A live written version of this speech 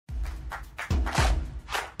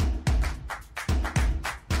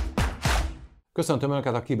Köszöntöm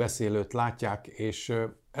Önöket, a kibeszélőt látják, és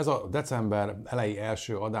ez a december elejé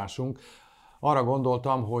első adásunk. Arra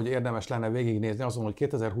gondoltam, hogy érdemes lenne végignézni azon, hogy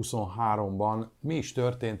 2023-ban mi is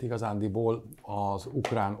történt igazándiból az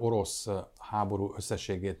ukrán-orosz háború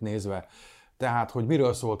összességét nézve. Tehát, hogy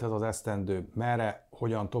miről szólt ez az esztendő, merre,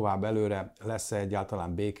 hogyan tovább előre, lesz-e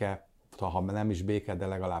egyáltalán béke, ha nem is béke, de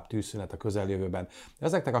legalább tűzszünet a közeljövőben.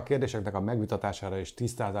 Ezeknek a kérdéseknek a megvitatására és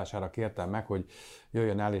tisztázására kértem meg, hogy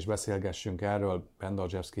jöjjön el és beszélgessünk erről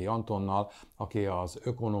Bendarzsevszkij Antonnal, aki az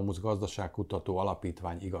Oeconomus Gazdaságkutató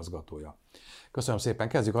Alapítvány igazgatója. Köszönöm szépen,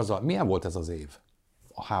 kezdjük azzal, milyen volt ez az év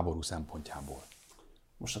a háború szempontjából?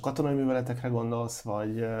 Most a katonai műveletekre gondolsz,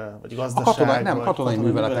 vagy gazdaság? Katonai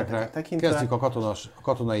műveletekre. Kezdjük a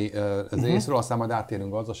katonai részről, aztán majd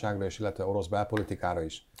áttérünk gazdaságra, és illetve orosz belpolitikára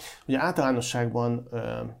is. Ugye általánosságban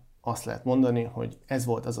azt lehet mondani, hogy ez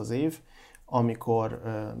volt az az év, amikor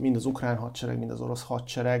mind az ukrán hadsereg, mind az orosz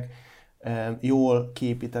hadsereg jól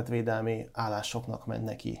kiépített védelmi állásoknak ment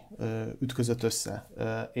neki, ütközött össze,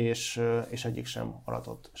 és egyik sem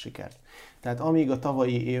aratott sikert. Tehát amíg a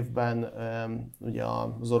tavalyi évben ugye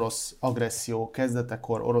az orosz agresszió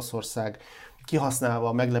kezdetekor Oroszország kihasználva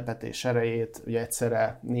a meglepetés erejét, ugye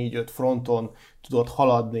egyszerre 4-5 fronton tudott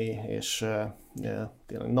haladni, és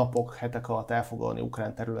tényleg napok, hetek alatt elfoglalni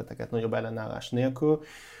ukrán területeket nagyobb ellenállás nélkül,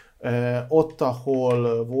 ott,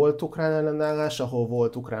 ahol volt ukrán ellenállás, ahol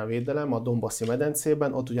volt ukrán védelem, a Donbassi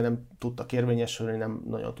medencében, ott ugye nem tudtak érvényesülni, nem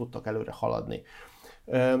nagyon tudtak előre haladni.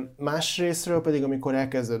 Másrésztről pedig, amikor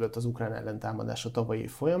elkezdődött az ukrán ellentámadás a tavalyi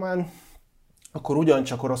év folyamán, akkor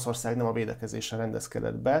ugyancsak Oroszország nem a védekezésre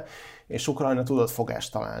rendezkedett be, és Ukrajna tudott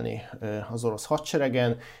fogást találni az orosz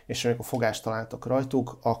hadseregen, és amikor fogást találtak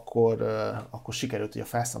rajtuk, akkor sikerült ugye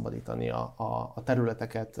felszabadítani a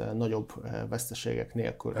területeket nagyobb veszteségek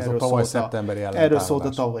nélkül. Ez a tavaly szeptemberi ellentámadás. Erről szólt a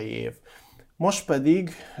tavalyi év. Most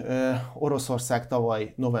pedig Oroszország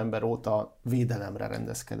tavaly november óta védelemre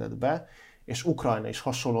rendezkedett be, és Ukrajna is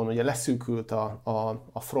hasonlóan ugye leszűkült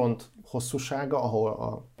a front hosszúsága, ahol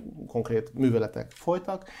a konkrét műveletek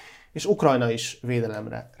folytak, és Ukrajna is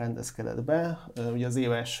védelemre rendezkedett be. Ugye az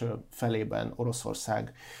év első felében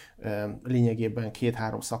Oroszország lényegében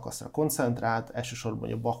 2-3 szakaszra koncentrált, elsősorban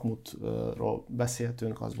ugye Bakhmutról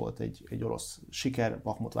beszéltünk, az volt egy orosz siker,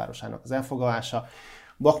 Bakhmut városának az elfoglalása.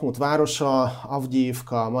 Bakhmut városa,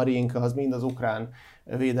 Avgyivka, Marinka, az mind az ukrán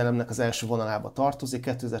védelemnek az első vonalába tartozik.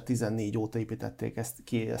 2014 óta építették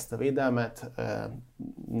ezt a védelmet,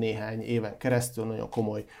 néhány éven keresztül nagyon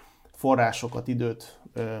komoly forrásokat, időt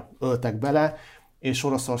öltek bele, és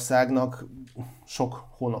Oroszországnak sok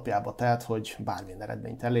hónapjába telt, hogy bármilyen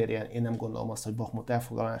eredményt elérjen. Én nem gondolom azt, hogy Bakhmut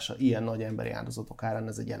elfoglalása ilyen nagy emberi áldozatok árán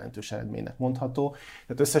ez egy jelentős eredménynek mondható.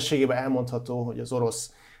 Tehát összességében elmondható, hogy az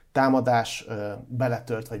orosz támadás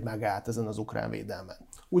beletört vagy megállt ezen az ukrán védelmen.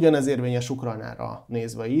 Ugyanez érvényes Ukrajnára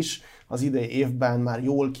nézve is, az idei évben már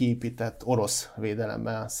jól kiépített orosz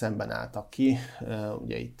védelemmel szemben álltak ki.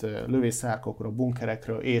 Ugye itt lövészárkokról,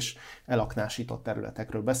 bunkerekről és elaknásított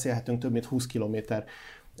területekről beszélhetünk, több mint 20 kilométer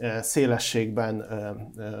szélességben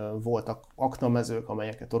voltak aknamezők,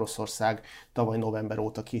 amelyeket Oroszország tavaly november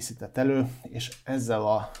óta készített elő, és ezzel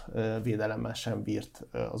a védelemmel sem bírt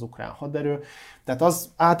az ukrán haderő. Tehát az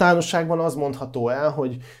általánosságban az mondható el,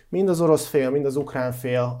 hogy mind az orosz fél, mind az ukrán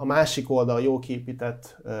fél a másik oldal jól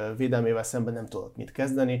kiépített védelmével szemben nem tudott mit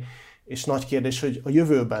kezdeni, és nagy kérdés, hogy a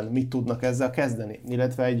jövőben mit tudnak ezzel kezdeni,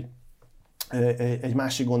 illetve egy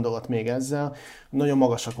másik gondolat még ezzel, nagyon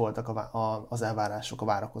magasak voltak az elvárások, a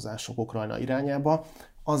várakozások Ukrajna irányába,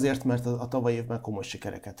 azért, mert a tavalyi évben komoly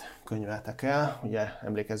sikereket könyveltek el. Ugye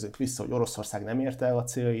emlékezzünk vissza, hogy Oroszország nem érte el a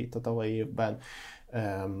céljait a tavalyi évben,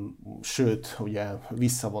 sőt, ugye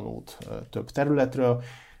visszavonult több területről,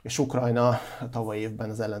 és Ukrajna a tavalyi évben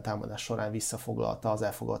az ellentámadás során visszafoglalta az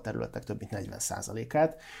elfoglalt területek több mint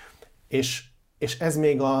 40%-át, és ez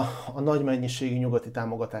még a nagy mennyiségű nyugati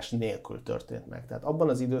támogatás nélkül történt meg. Tehát abban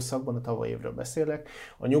az időszakban, a tavalyi évről beszélek,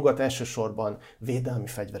 a nyugat elsősorban védelmi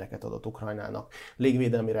fegyvereket adott Ukrajnának,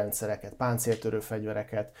 légvédelmi rendszereket, páncéltörő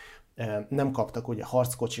fegyvereket, nem kaptak ugye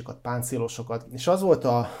harckocsikat, páncélosokat, és az volt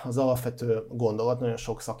az alapvető gondolat nagyon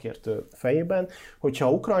sok szakértő fejében,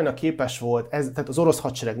 hogyha Ukrajna képes volt, tehát az orosz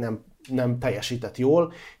hadsereg nem teljesített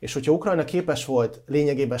jól, és hogyha Ukrajna képes volt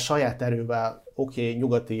lényegében saját erővel,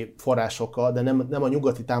 nyugati forrásokkal, de nem a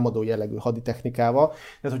nyugati támadó jellegű haditechnikával,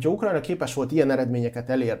 tehát hogyha Ukrajna képes volt ilyen eredményeket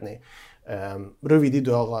elérni rövid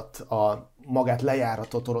idő alatt a magát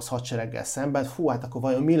lejáratott orosz hadsereggel szemben, hát akkor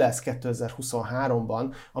vajon mi lesz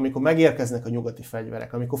 2023-ban, amikor megérkeznek a nyugati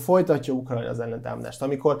fegyverek, amikor folytatja Ukrajna az ellentámadást,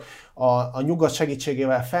 amikor a nyugat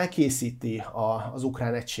segítségével felkészíti az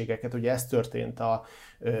ukrán egységeket, ugye ez történt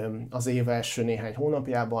az év első néhány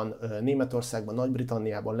hónapjában, Németországban,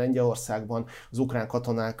 Nagy-Britanniában, Lengyelországban az ukrán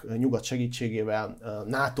katonák nyugat segítségével,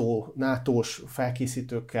 NATO-s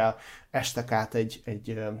felkészítőkkel estek át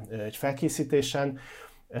egy felkészítésen,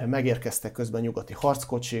 megérkeztek közben nyugati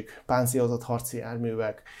harckocsik, páncélozott harci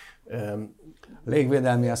járművek,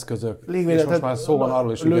 légvédelmi eszközök, és most már szó van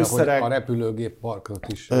arról is, ugye, hogy a repülőgép parkot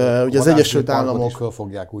is, ugye az Egyesült Államok is föl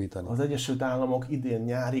fogják újítani. Az Egyesült Államok idén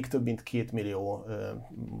nyárig több mint 2 millió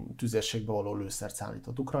tüzérségbe való lőszert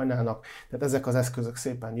szállított Ukrajnának, tehát ezek az eszközök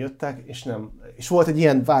szépen jöttek, és volt egy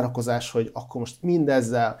ilyen várakozás, hogy akkor most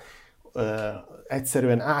mindezzel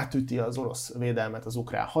egyszerűen átüti az orosz védelmet az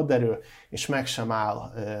ukrán haderő, és meg sem áll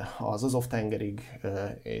az Azov-tengerig,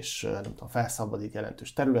 és nem tudom, felszabadít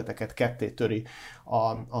jelentős területeket, ketté töri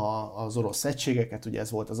az orosz egységeket. Ugye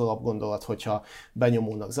ez volt az alapgondolat, hogyha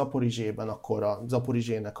benyomulnak Zaporizsében, akkor a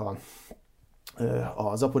Zaporizsének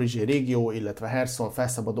a Zaporizsé régió, illetve Herszon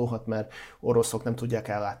felszabadulhat, mert oroszok nem tudják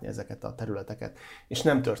ellátni ezeket a területeket. És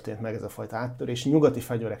nem történt meg ez a fajta áttörés, nyugati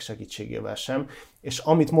fegyverek segítségével sem. És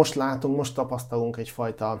amit most látunk, most tapasztalunk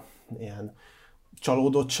egyfajta ilyen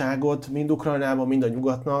csalódottságot, mind Ukrajnában, mind a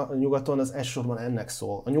nyugaton, az elsősorban ennek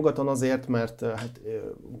szól. A nyugaton azért, mert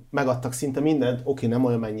megadtak szinte mindent, oké, nem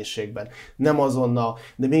olyan mennyiségben, nem azonnal,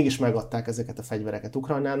 de mégis megadták ezeket a fegyvereket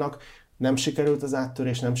Ukrajnának. Nem sikerült az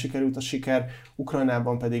áttörés, nem sikerült a siker,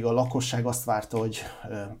 Ukrajnában pedig a lakosság azt várta, hogy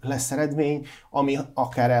lesz eredmény, ami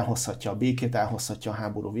akár elhozhatja a békét, elhozhatja a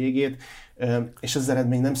háború végét, és ez az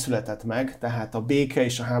eredmény nem született meg, tehát a béke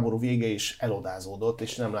és a háború vége is elodázódott,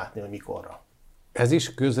 és nem látni, hogy mikorra. Ez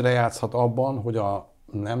is közrejátszhat abban, hogy a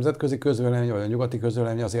nemzetközi közvélemény, vagy a nyugati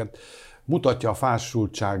közvélemény azért mutatja a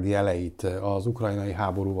fásultság jeleit az ukrajnai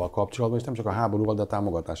háborúval kapcsolatban, és nem csak a háborúval, de a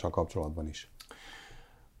támogatással kapcsolatban is.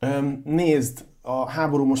 Nézd, a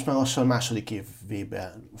háború most már lassan második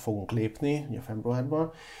évébe fogunk lépni, ugye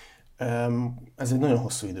februárban. Ez egy nagyon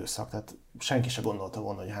hosszú időszak, tehát senki se gondolta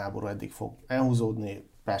volna, hogy a háború eddig fog elhúzódni.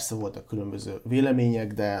 Persze voltak különböző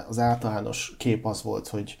vélemények, de az általános kép az volt,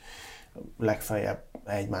 hogy legfeljebb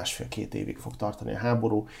 1,5-2 évig fog tartani a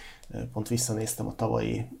háború. Pont visszanéztem a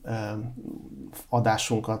tavalyi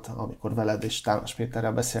adásunkat, amikor veled és Támas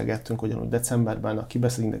Péterrel beszélgettünk, ugyanúgy decemberben, a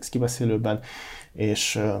Index kibeszélőben,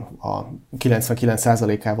 és a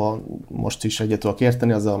 99%-ával most is egyet tudok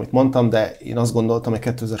érteni azzal, amit mondtam, de én azt gondoltam, hogy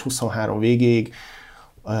 2023 végéig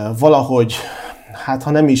valahogy, hát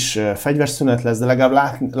ha nem is fegyverszünet lesz, de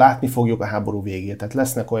legalább látni fogjuk a háború végét. Tehát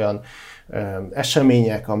lesznek olyan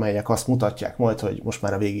események, amelyek azt mutatják majd, hogy most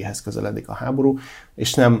már a végéhez közeledik a háború,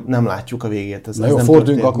 és nem látjuk a végét. Na jó,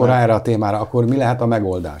 forduljunk akkor erre a témára, akkor mi lehet a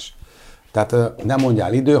megoldás? Tehát nem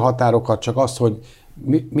mondjál időhatárokat, csak azt, hogy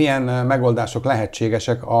milyen megoldások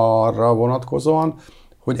lehetségesek arra vonatkozóan,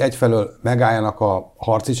 hogy egyfelől megálljanak a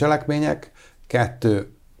harci cselekmények,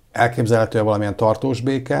 2, elképzelhető valamilyen tartós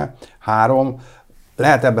béke, 3,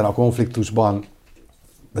 lehet ebben a konfliktusban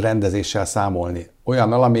rendezéssel számolni,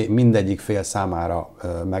 olyannal, ami mindegyik fél számára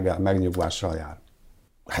megnyugvással jár.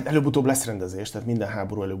 Hát előbb-utóbb lesz rendezés, tehát minden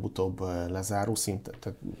háború előbb-utóbb lezárul, szinte.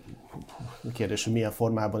 Tehát kérdés, hogy milyen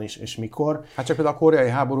formában is és mikor. Hát csak például a koreai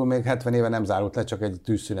háború még 70 éve nem zárult le, csak egy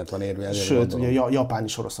tűzszünet van érvényben. Sőt, ugye Japán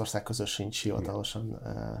és Oroszország között sincs hivatalosan,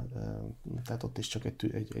 tehát ott is csak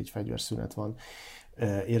egy fegyverszünet van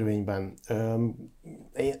érvényben.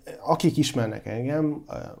 Akik ismernek engem,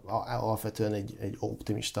 alapvetően egy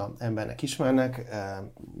optimista embernek ismernek,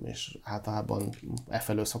 és általában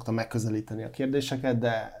efelől szoktam megközelíteni a kérdéseket,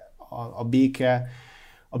 de a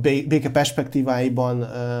béke perspektíváiban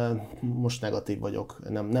most negatív vagyok.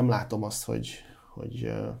 Nem látom azt,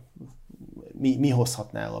 hogy mi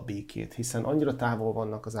hozhatná el a békét, hiszen annyira távol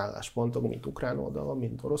vannak az álláspontok, mint ukrán oldalon,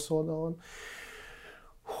 mint orosz oldalon,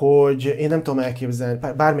 hogy én nem tudom elképzelni,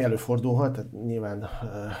 bármi előfordulhat, tehát nyilván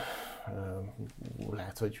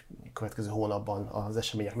lehet, hogy következő hónapban az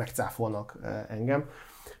események megcáfolnak engem,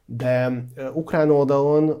 de ukrán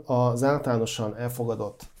oldalon az általánosan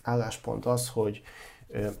elfogadott álláspont az, hogy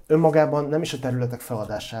önmagában nem is a területek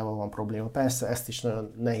feladásával van probléma. Persze ezt is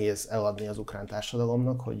nagyon nehéz eladni az ukrán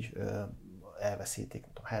társadalomnak, hogy elveszítik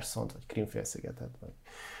Herszont, vagy Krímfélszigetet, vagy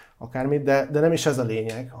akármit, de nem is ez a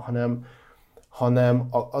lényeg, hanem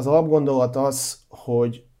az alapgondolat az,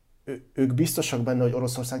 hogy ők biztosak benne, hogy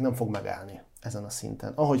Oroszország nem fog megállni ezen a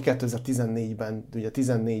szinten. Ahogy 2014-ben, ugye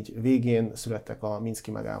 14 végén születtek a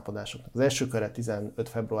minszki megállapodásoknak az első köre, 15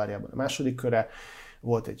 februárjában a második köre,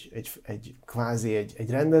 volt egy kvázi egy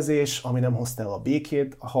rendezés, ami nem hozta el a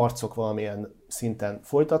békét, a harcok valamilyen szinten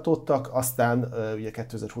folytatódtak, aztán ugye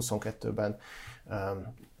 2022-ben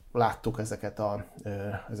láttuk ezeket a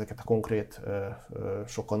konkrét,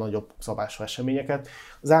 sokkal nagyobb szabású eseményeket.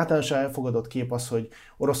 Az általános elfogadott kép az, hogy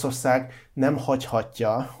Oroszország nem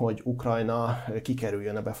hagyhatja, hogy Ukrajna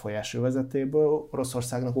kikerüljön a befolyás övezetéből.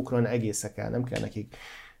 Oroszországnak Ukrajna egésze kell, nem kell nekik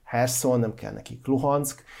Herszon, nem kell nekik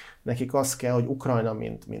Luhanszk, nekik az kell, hogy Ukrajna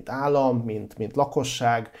mint állam, mint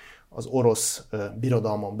lakosság az orosz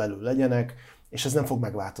birodalmon belül legyenek, és ez nem fog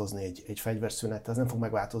megváltozni egy fegyverszünettel, ez nem fog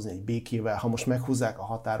megváltozni egy békével. Ha most meghúzzák a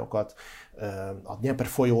határokat a Dnyeper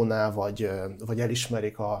folyónál, vagy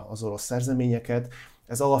elismerik az orosz szerzeményeket,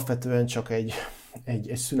 ez alapvetően csak egy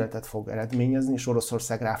szünetet fog eredményezni, és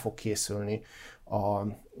Oroszország rá fog készülni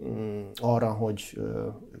arra, hogy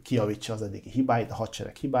kijavítsa az eddigi hibáit, a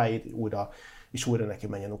hadsereg hibáit, újra neki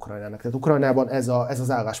menjen Ukrajnának. Tehát Ukrajnában ez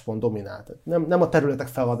az álláspont dominált. Nem a területek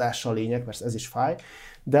feladása a lényeg, mert ez is fáj,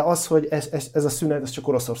 de az, hogy ez a szünet, ez csak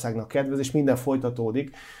Oroszországnak kedvez, és minden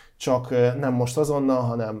folytatódik, csak nem most azonnal,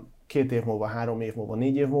 hanem 2 év múlva, 3 év múlva,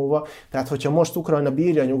 4 év múlva. Tehát, hogyha most Ukrajna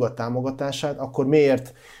bírja a nyugat támogatását, akkor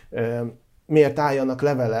miért álljanak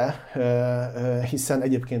levele, hiszen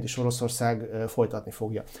egyébként is Oroszország folytatni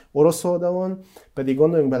fogja. Orosz oldalon pedig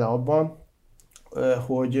gondoljunk bele abban,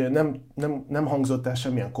 hogy nem hangzott el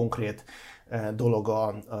semmilyen konkrét dolog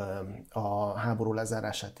a háború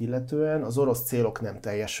lezárását illetően. Az orosz célok nem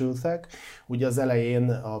teljesültek. Ugye az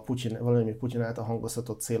elején valamilyen Putyin által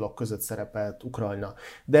hangoztatott célok között szerepelt Ukrajna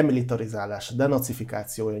demilitarizálása,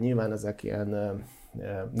 denacifikációja, nyilván ezek ilyen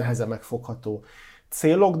nehezen megfogható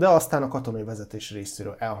célok, de aztán a katonai vezetés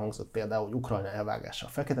részéről elhangzott például, hogy Ukrajna elvágása a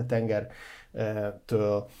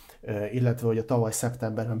Fekete-tengertől, illetve hogy a tavaly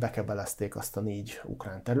szeptemberben bekebelezték azt a 4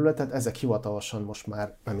 ukrán területet. Ezek hivatalosan most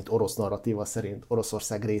már, mint orosz narratíva szerint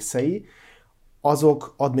Oroszország részei,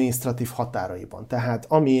 azok adminisztratív határaiban. Tehát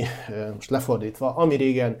most lefordítva, ami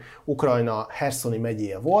régen Ukrajna Herszoni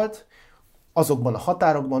megyéje volt, azokban a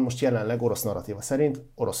határokban most jelenleg orosz narratíva szerint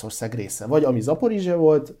Oroszország része. Vagy ami Zaporizsja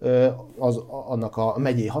volt, annak a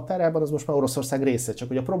megyei határában, az most már Oroszország része. Csak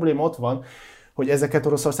hogy a probléma ott van, hogy ezeket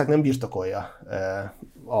Oroszország nem birtokolja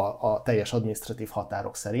a teljes adminisztratív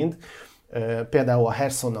határok szerint. Például a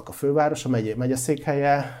Herszonnak a főváros, a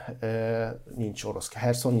megyeszékhelye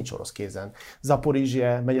Herszon nincs orosz kézen.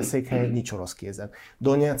 Zaporizsje megyeszékhelye nincs orosz kézen.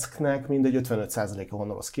 Donyecknek mindegy 55%-a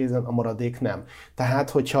van orosz kézen, a maradék nem. Tehát,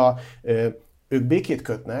 hogyha ők békét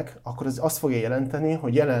kötnek, akkor ez azt fogja jelenteni,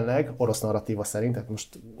 hogy jelenleg orosz narratíva szerint, tehát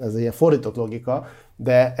most ez egy ilyen fordított logika,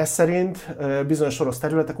 de ez szerint bizonyos orosz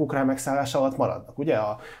területek ukrán megszállása alatt maradnak. Ugye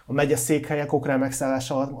a megyeszékhelyek ukrán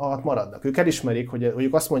megszállása alatt maradnak. Ők elismerik, hogy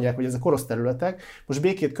ők azt mondják, hogy ezek orosz területek, most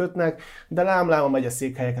békét kötnek, de lám a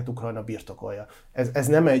megyeszékhelyeket Ukrajna birtokolja. Ez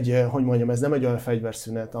nem egy olyan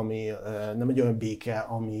fegyverszünet, nem egy olyan béke,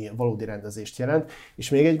 ami valódi rendezést jelent. És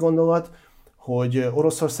még egy gondolat, hogy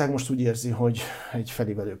Oroszország most úgy érzi, hogy egy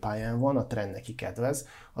felívelő pályán van, a trend neki kedvez.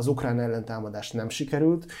 Az ukrán ellentámadás nem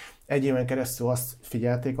sikerült. Egy éven keresztül azt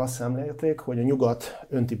figyelték, azt szemlélték, hogy a nyugat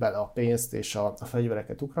önti bele a pénzt és a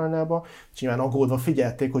fegyvereket Ukrajnába, és nyilván aggódva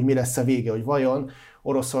figyelték, hogy mi lesz a vége, hogy vajon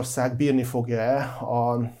Oroszország bírni fogja-e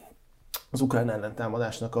az ukrán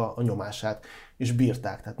ellentámadásnak a nyomását, és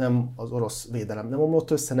bírták. Tehát nem az orosz védelem nem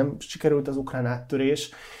omlott össze, nem sikerült az ukrán áttörés,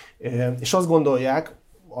 és azt gondolják,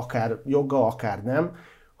 akár joggal, akár nem,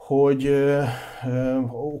 hogy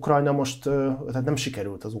Ukrajna most, tehát nem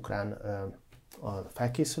sikerült az ukrán a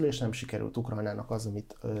felkészülés, nem sikerült Ukrajnának az,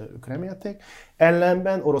 amit ők remélték.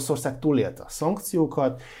 Ellenben Oroszország túlélte a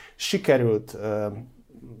szankciókat, sikerült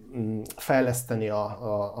fejleszteni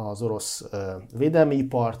az orosz védelmi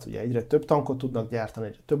ipart, ugye egyre több tankot tudnak gyártani,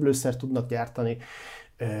 egyre több lőszert tudnak gyártani.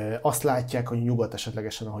 Azt látják, hogy nyugat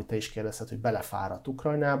esetlegesen, ahogy te is kérdezted, hogy belefáradt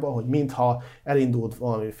Ukrajnába, hogy mintha elindult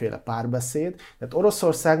valamiféle párbeszéd. Tehát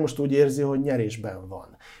Oroszország most úgy érzi, hogy nyerésben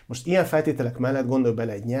van. Most ilyen feltételek mellett gondolj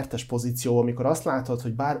bele egy nyertes pozíció, amikor azt látod,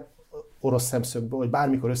 hogy bár orosz szemszögből, hogy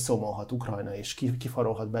bármikor összeomolhat Ukrajna, és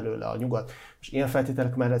kifarolhat belőle a nyugat. És ilyen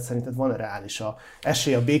feltételek mellett szerinted van reális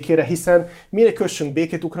esély a békére, hiszen mire kössünk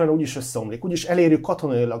békét, Ukrajna úgyis összeomlik, úgyis elérjük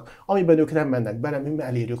katonailag, amiben ők nem mennek bele, mi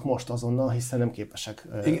elérjük most azonnal, hiszen nem képesek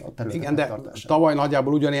a területek Igen, de tavaly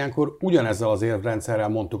nagyjából ugyanilyenkor ugyanezzel az érvrendszerrel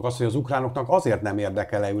mondtuk azt, hogy az ukránoknak azért nem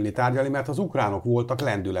érdekel leülni tárgyalni, mert az ukránok voltak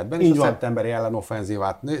lendületben, és a szeptemberi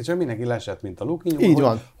ellenoffenzívát, és mindenki lesett, mint a lukinyúl, így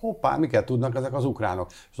van. Hoppá, miket tudnak ezek az ukránok.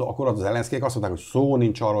 És akkor az Zelenszkijék azt mondták, hogy szó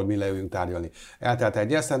nincs arról, hogy mi leüljünk tárgyalni. Eltelt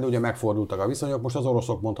egy esztendő, ugye megfordultak a viszonyok, most az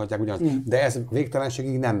oroszok mondhatják ugyanazt, de ez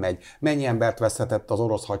végtelenségig nem megy. Mennyi embert veszhetett az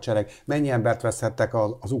orosz hadsereg, mennyi embert veszhettek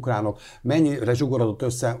az ukránok, mennyire zsugorodott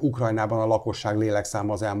össze Ukrajnában a lakosság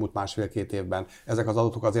lélekszáma az elmúlt másfél-két évben. Ezek az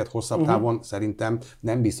adatok azért hosszabb távon szerintem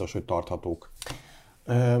nem biztos, hogy tarthatók.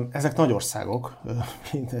 Ezek nagy országok,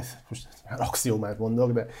 most axiómát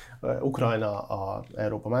mondok, de Ukrajna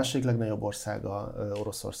Európa második legnagyobb országa,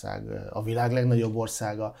 Oroszország a világ legnagyobb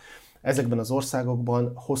országa. Ezekben az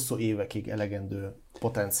országokban hosszú évekig elegendő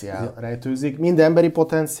potenciál rejtőzik, mind emberi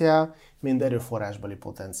potenciál, mind erőforrásbeli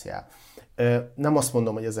potenciál. Nem azt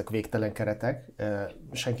mondom, hogy ezek végtelen keretek,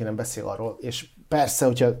 senki nem beszél arról, és persze,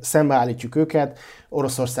 hogyha szembeállítjuk őket,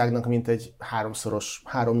 Oroszországnak mintegy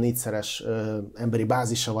három-négyszeres emberi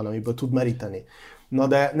bázisa van, amiből tud meríteni. Na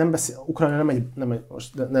de nem beszél, Ukrajna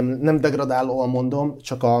nem degradálóan mondom,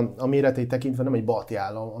 csak a méretét tekintve nem egy balti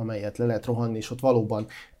állam, amelyet le lehet rohanni, és ott valóban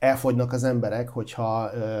elfogynak az emberek, hogyha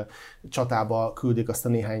csatába küldik azt a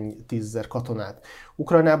néhány tízezer katonát.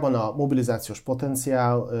 Ukrajnában a mobilizációs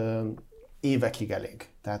potenciál évekig elég.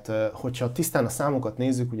 Tehát, hogyha tisztán a számokat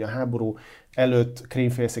nézzük, ugye a háború előtt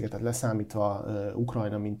Krím-félszigetet leszámítva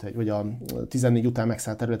Ukrajna vagy a 14 után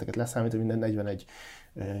megszállt területeket leszámítva minden 41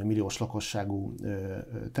 milliós lakosságú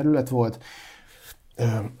terület volt.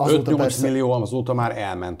 5-8 millió azóta már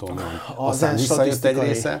elment onnan. Aztán visszajött egy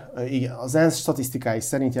része? Igen, az ENSZ statisztikái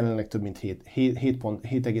szerint jelenleg több mint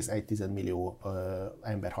 7,1 millió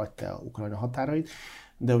ember hagyta el Ukrajna határait,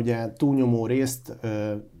 de ugye túlnyomó részt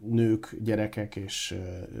nők, gyerekek és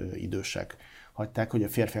idősek hagyták, hogy a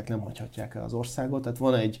férfiak nem hagyhatják el az országot. Tehát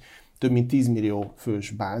van egy több mint 10 millió fős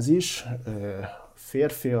bázis,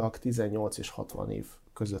 férfiak 18 és 60 év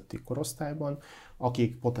közötti korosztályban,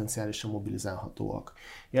 akik potenciálisan mobilizálhatóak.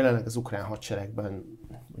 Jelenleg az ukrán hadseregben,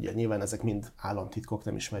 ugye nyilván ezek mind államtitkok,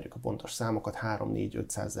 nem ismerjük a pontos számokat,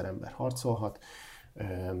 3-4-500 ezer ember harcolhat.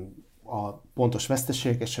 A pontos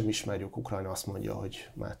veszteségeket sem ismerjük, Ukrajna azt mondja, hogy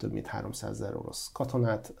már több mint 300 000 orosz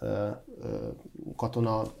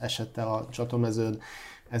katona esette a csatamezőn.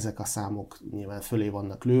 Ezek a számok nyilván fölé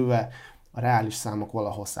vannak lőve. A reális számok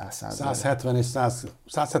valahol 100 000.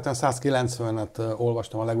 170-190-et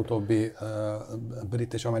olvastam a legutóbbi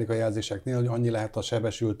brit és amerikai jelzéseknél, hogy annyi lehet a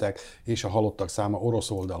sebesültek és a halottak száma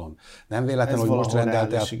orosz oldalon. Nem véletlen, hogy most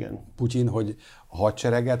rendelte el Putyin, hogy a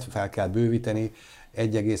hadsereget fel kell bővíteni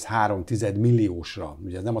 1,3 milliósra.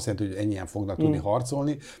 Ugye ez nem azt jelenti, hogy ennyien fognak tudni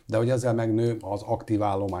harcolni, de hogy ezzel megnő az aktív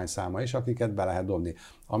állomány száma is, akiket be lehet dobni.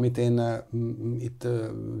 Amit én itt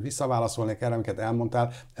visszaválaszolnék erre, amiket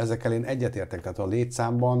elmondtál, ezekkel én egyetértek. Tehát a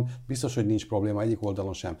létszámban biztos, hogy nincs probléma egyik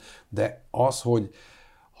oldalon sem. De az, hogy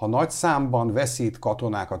ha nagy számban veszít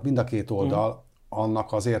katonákat mind a két oldal,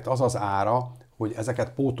 annak azért az az ára, hogy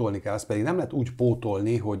ezeket pótolni kell, ezt pedig nem lehet úgy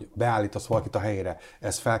pótolni, hogy beállítasz valakit a helyére.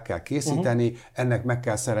 Ezt fel kell készíteni, ennek meg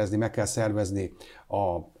kell szerezni, meg kell szervezni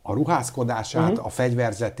a ruházkodását, a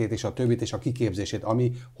fegyverzetét és a többit és a kiképzését,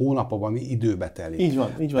 ami hónapokban, ami időbe telik. Így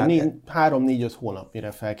van. 3-4-5 hónap,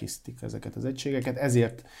 mire felkészítik ezeket az egységeket,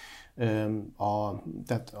 ezért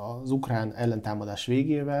tehát az ukrán ellentámadás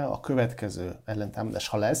végével a következő ellentámadás,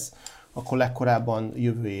 ha lesz, akkor legkorábban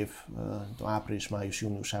jövő év április, május,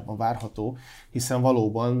 júniusában várható, hiszen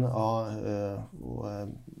valóban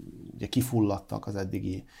ugye kifulladtak az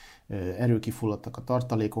eddigi erőkifulladtak a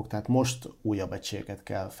tartalékok, tehát most újabb egységeket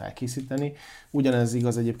kell felkészíteni. Ugyanez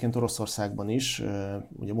igaz egyébként Oroszországban is,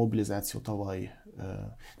 ugye a mobilizáció tavaly.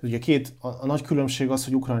 Ugye a nagy különbség az,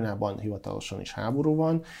 hogy Ukrajnában hivatalosan is háború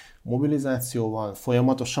van, mobilizáció van,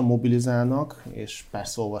 folyamatosan mobilizálnak, és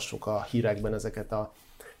persze olvassuk a hírekben ezeket a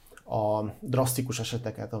drasztikus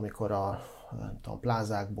eseteket, amikor a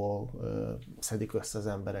plázákból szedik össze az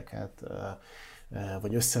embereket,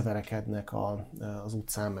 vagy összeverekednek az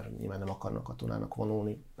utcán, mert nyilván nem akarnak katonának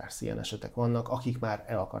vonulni, persze ilyen esetek vannak, akik már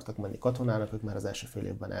el akartak menni katonának, ők már az első fél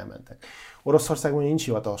évben elmentek. Oroszországban nincs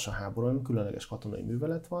hivatalosan háború, hanem különleges katonai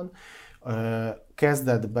művelet van.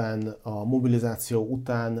 Kezdetben a mobilizáció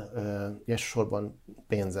után elsősorban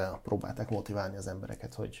pénzzel próbálták motiválni az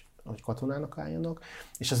embereket, hogy katonának álljanak,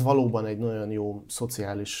 és ez valóban egy nagyon jó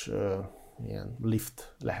szociális ilyen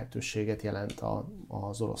lift lehetőséget jelent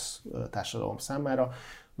az orosz társadalom számára.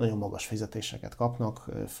 Nagyon magas fizetéseket kapnak,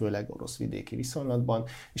 főleg orosz vidéki viszonylatban,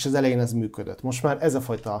 és az elején ez működött. Most már ez a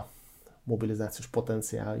fajta mobilizációs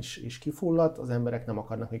potenciál is kifulladt, az emberek nem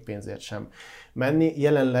akarnak még pénzért sem menni.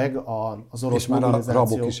 Jelenleg az orosz mobilizáció... És már a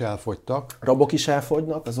rabok is elfogytak. Rabok is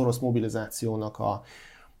elfogynak, az orosz mobilizációnak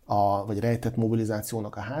vagy rejtett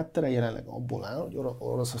mobilizációnak a háttere jelenleg abból áll, hogy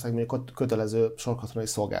Oroszországban kötelező sorkatonai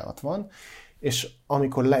szolgálat van, és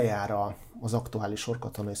amikor lejár az aktuális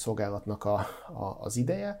sorkatonai szolgálatnak az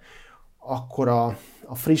ideje, akkor a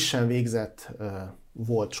frissen végzett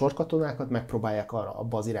volt sorkatonákat megpróbálják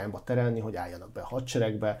abba az irányba terelni, hogy álljanak be a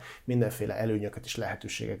hadseregbe, mindenféle előnyöket és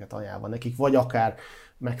lehetőségeket ajánlva nekik, vagy akár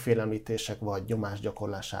megfélemlítések, vagy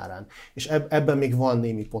nyomásgyakorlás árán. És ebben még van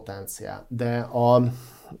némi potenciál. De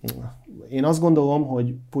én azt gondolom,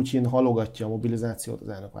 hogy Putyin halogatja a mobilizációt az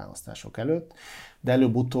elnökválasztások előtt, de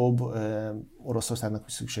előbb-utóbb Oroszországnak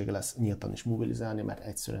szüksége lesz nyíltan is mobilizálni, mert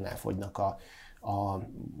egyszerűen elfogynak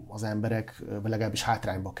az emberek, vagy legalábbis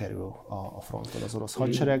hátrányba kerül a fronton az orosz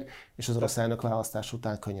hadsereg, és az orosz elnökválasztás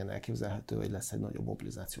után könnyen elképzelhető, hogy lesz egy nagyobb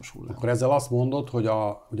mobilizációs hullám. Akkor ezzel azt mondod, hogy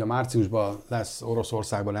ugye márciusban lesz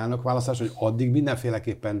Oroszországban elnökválasztás, hogy addig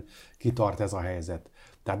mindenféleképpen kitart ez a helyzet.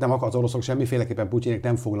 Tehát nem az oroszok semmiféleképpen Putyinék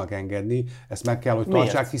nem fognak engedni, ezt meg kell, hogy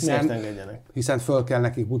tartsák, hiszen föl kell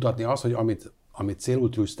nekik mutatni azt, hogy amit célul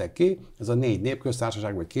tűztek ki, ez a 4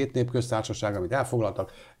 népköztársaság, vagy 2 népköztársaság, amit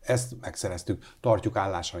elfoglaltak, ezt megszereztük, tartjuk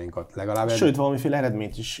állásainkat legalább. Sőt, valamiféle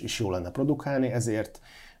eredményt is jó lenne produkálni, ezért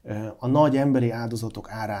a nagy emberi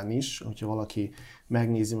áldozatok árán is, hogyha valaki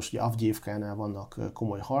megnézi, most ugye Avgyivkánál vannak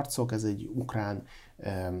komoly harcok, ez egy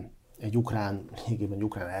ukrán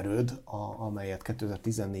erőd, amelyet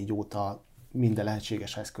 2014 óta minden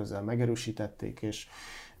lehetséges eszközzel megerősítették, és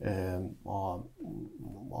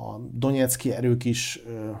a donetszki erők is,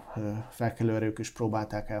 felkelő erők is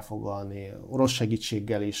próbálták elfoglalni, orosz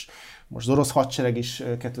segítséggel is. Most az orosz hadsereg is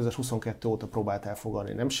 2022 óta próbált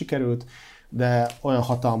elfoglalni, nem sikerült, de olyan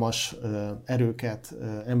hatalmas erőket,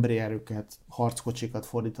 emberi erőket, harckocsikat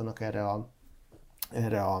fordítanak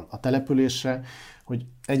erre a településre, hogy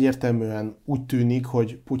egyértelműen úgy tűnik,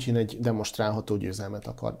 hogy Putyin egy demonstrálható győzelmet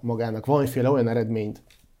akar magának, valamiféle olyan eredményt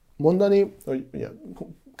mondani, hogy ugye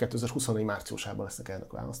 2024 márciusában lesznek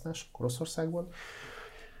elnökválasztások Oroszországban,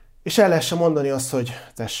 és el lehessen mondani azt, hogy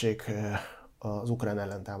tessék, az ukrán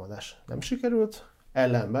ellentámadás nem sikerült,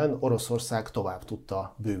 ellenben Oroszország tovább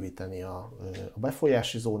tudta bővíteni a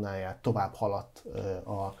befolyási zónáját, tovább haladt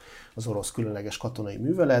az orosz különleges katonai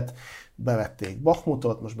művelet, bevették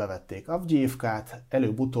Bakhmutot, most bevették Avgyivkát,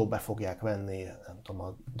 előbb-utóbb be fogják venni, nem tudom,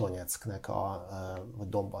 a Donetszknek, vagy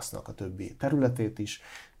Donbassnak a többi területét is,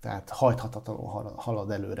 tehát hajthatatlanul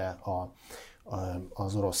halad előre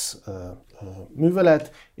az orosz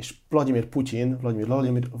művelet, és Vladimir Putyin,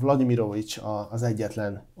 Vladimirovics az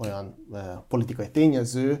egyetlen olyan politikai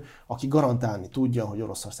tényező, aki garantálni tudja, hogy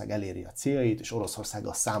Oroszország eléri a céljait, és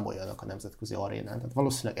Oroszországgal számoljanak a nemzetközi arénán. Tehát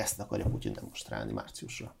valószínűleg ezt akarja Putyin demonstrálni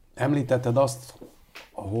márciusra. Említetted azt,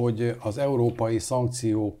 hogy az európai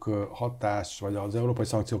szankciók vagy az európai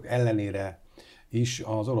szankciók ellenére is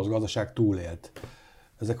az orosz gazdaság túlélt.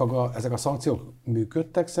 Ezek a szankciók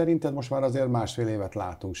működtek szerinted? Most már azért másfél évet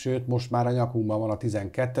látunk, sőt, most már a nyakunkban van a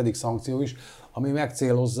 12. szankció is, ami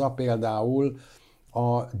megcélozza például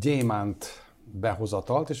a gyémánt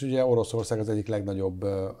behozatalt, és ugye Oroszország az egyik legnagyobb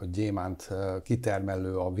gyémánt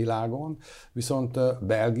kitermelő a világon, viszont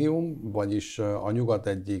Belgium, vagyis a nyugat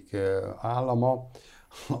egyik állama,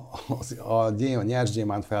 a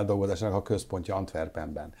nyersgyémánt feldolgozásának a központja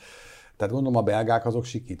Antwerpenben. Tehát gondolom a belgák azok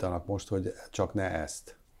sikítanak most, hogy csak ne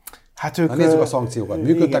ezt. Hát ők, nézzük a szankciókat.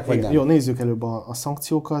 Működtek, vagy nem? Jó, nézzük előbb a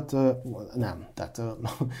szankciókat. Nem. Tehát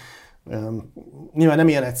nyilván nem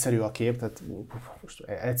ilyen egyszerű a kép, tehát most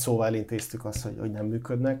egy szóval elintéztük azt, hogy nem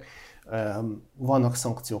működnek. Vannak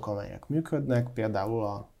szankciók, amelyek működnek, például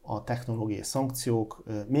a technológiai szankciók,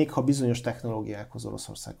 még ha bizonyos technológiákhoz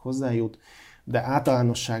Oroszország hozzájut, de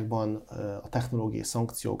általánosságban a technológiai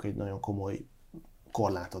szankciók egy nagyon komoly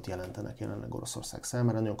korlátot jelentenek jelenleg Oroszország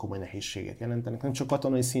számára, nagyon komoly nehézséget jelentenek, nem csak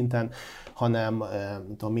katonai szinten, hanem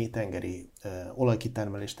a mélytengeri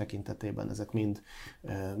olajkitermelés tekintetében ezek mind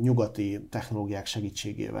nyugati technológiák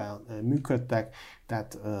segítségével működtek,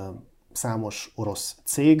 tehát számos orosz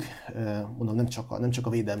cég, mondom nem csak a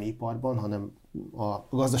védelmi iparban, hanem a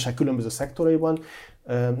gazdaság különböző szektoraiban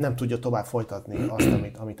nem tudja tovább folytatni azt,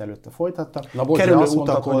 amit előtte folytatta. Na bocs, azt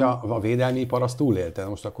mondtad, hogy a védelmi ipar az túlélte.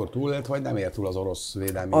 Most akkor túlélt, vagy nem ért túl az orosz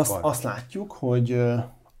védelmi ipar? Azt látjuk, hogy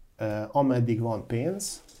ameddig van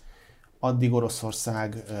pénz, addig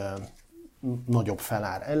Oroszország nagyobb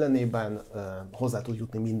felár ellenében hozzá tud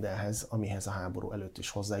jutni mindenhez, amihez a háború előtt is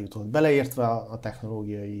hozzájutott. Beleértve a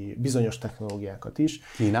bizonyos technológiákat is.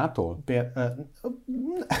 Kínától?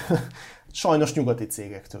 Sajnos nyugati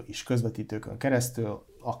cégektől is, közvetítőkön keresztül,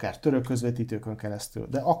 akár török közvetítőkön keresztül,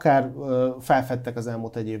 de akár felfedtek az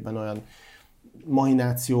elmúlt egy évben olyan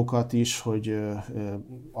mahinációkat is, hogy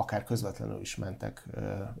akár közvetlenül is mentek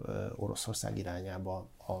Oroszország irányába,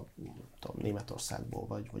 Németországból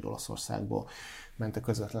vagy Olaszországból mentek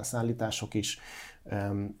közvetlen szállítások is.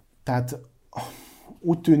 Tehát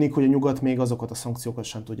úgy tűnik, hogy a nyugat még azokat a szankciókat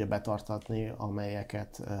sem tudja betartatni,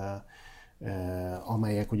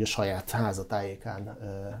 amelyek ugye saját házatájékán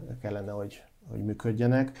kellene, hogy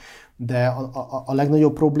működjenek. De a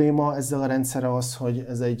legnagyobb probléma ezzel a rendszerrel az, hogy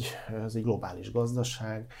ez egy globális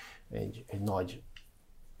gazdaság, egy nagy,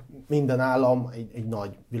 minden állam egy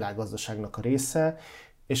nagy világgazdaságnak a része,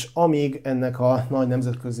 és amíg ennek a nagy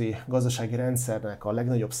nemzetközi gazdasági rendszernek a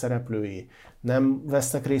legnagyobb szereplői nem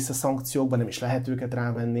vesznek részt a szankciókban, nem is lehet őket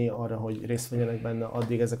rávenni arra, hogy részt vegyenek benne,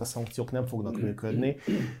 addig ezek a szankciók nem fognak működni,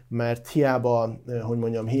 mert hiába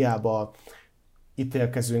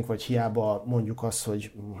ítélkezünk, vagy hiába mondjuk azt,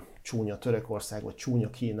 hogy csúnya Törökország, vagy csúnya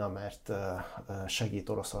Kína, mert segít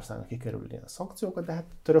Oroszországnak kikerülni a szankciókat, de hát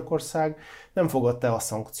Törökország nem fogadta el a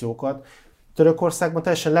szankciókat. Törökországban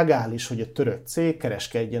teljesen legális, hogy egy török cég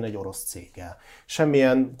kereskedjen egy orosz céggel.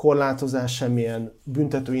 Semmilyen korlátozás, semmilyen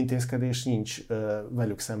büntető intézkedés nincs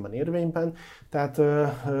velük szemben érvényben. Tehát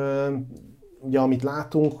ugye amit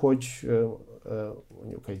látunk, hogy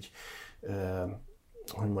mondjuk egy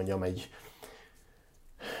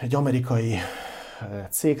amerikai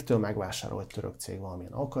cégtől megvásárol egy török cég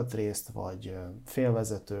valamilyen alkatrészt, vagy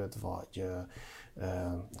félvezetőt, vagy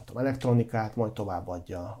elektronikát, majd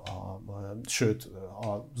továbbadja. Sőt,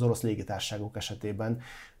 az orosz légitársaságok esetében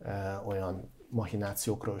olyan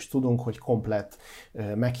machinációkról is tudunk, hogy komplett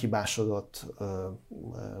meghibásodott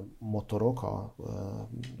motorok,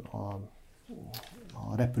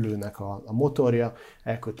 a repülőnek a motorja,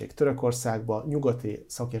 elküldték Törökországba, nyugati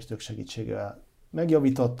szakértők segítségével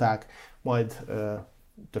megjavították, majd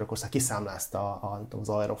Törökország kiszámlázta az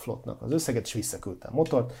Aeroflotnak az összeget, és visszaküldte a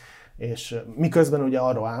motort, és miközben ugye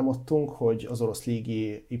arról álmodtunk, hogy az orosz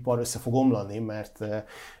légiipar össze fog omlani, mert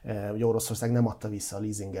ugye Oroszország nem adta vissza a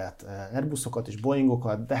leasingelt Airbusokat és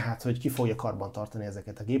Boeingokat, de hát, hogy ki fogja karbantartani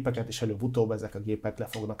ezeket a gépeket, és előbb-utóbb ezek a gépek le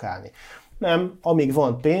fognak állni. Nem, amíg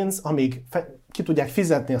van pénz, amíg ki tudják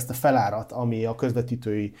fizetni azt a felárat, ami a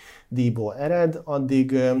közvetítői díjból ered,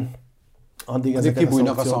 addig ezeket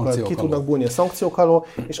a szankciókat ki tudnak bújni a szankciók alól,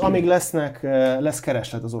 és amíg lesz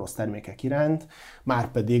kereslet az orosz termékek iránt,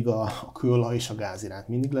 márpedig a kőolaj és a gáz iránt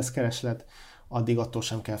mindig lesz kereslet, addig attól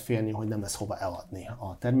sem kell félni, hogy nem lesz hova eladni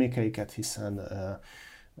a termékeiket,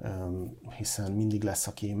 hiszen mindig lesz,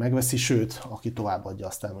 aki megveszi, sőt, aki továbbadja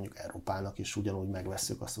aztán mondjuk Európának, és ugyanúgy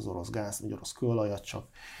megvesszük azt az orosz gáz, vagy orosz kőolajat, csak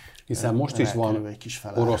hiszen most is van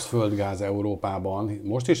orosz földgáz Európában,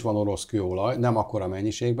 most is van orosz kőolaj, nem akkora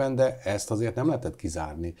mennyiségben, de ezt azért nem lehetett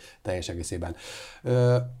kizárni teljes egészében.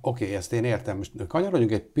 Oké, ezt én értem. Most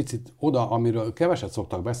kanyarodjunk egy picit oda, amiről keveset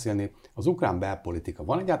szoktak beszélni, az ukrán belpolitika.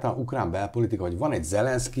 Van egyáltalán ukrán belpolitika, vagy van egy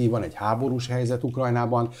Zelenszkij, van egy háborús helyzet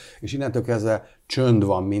Ukrajnában, és innentől kezdve csönd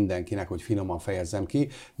van mindenkinek, hogy finoman fejezzem ki.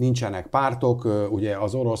 Nincsenek pártok, ugye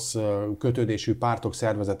az orosz kötődésű pártok,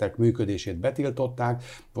 szervezetek működését betiltották,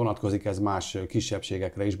 vonatkozik ez más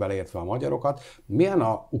kisebbségekre is, beleértve a magyarokat. Milyen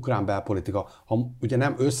a ukrán belpolitika? Ha ugye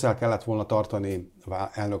nem ősszel kellett volna tartani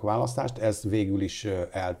elnökválasztást, ezt végül is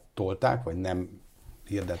eltolták, vagy nem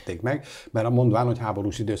hirdették meg, mert mondván, hogy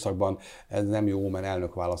háborús időszakban ez nem jó, mert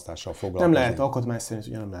elnökválasztással foglalkozni. Nem lehet, alkotmány szerint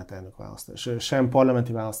ugye nem lehet elnökválasztás. Sem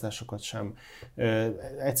parlamenti választásokat, sem.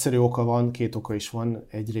 Egyszerű oka van, két oka is van.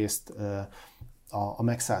 Egyrészt a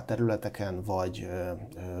megszállt területeken, vagy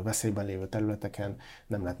veszélyben lévő területeken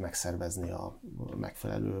nem lehet megszervezni a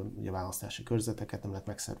megfelelő ugye, választási körzeteket, nem lehet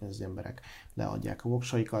megszervezni, hogy az emberek leadják a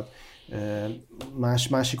voksaikat.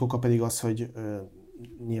 Másik oka pedig az, hogy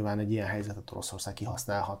nyilván egy ilyen helyzetet Oroszország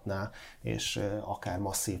kihasználhatná, és akár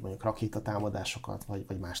masszív mondjuk rakétatámadásokat,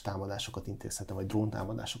 vagy más támadásokat intézhetne, vagy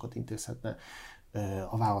dróntámadásokat intézhetne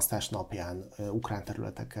a választás napján ukrán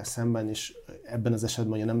területekkel szemben, és ebben az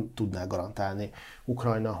esetben ugye nem tudná garantálni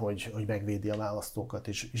Ukrajna, hogy megvédi a választókat,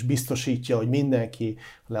 és biztosítja, hogy mindenki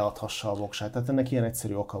leadhassa a voksát. Tehát ennek ilyen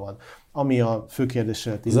egyszerű oka van. Ami a fő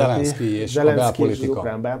kérdésre illeti, Zelenszkij és a belpolitika. Az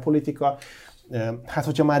ukrán belpolitika. Hát,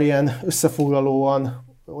 hogyha már ilyen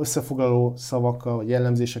összefoglaló szavakkal vagy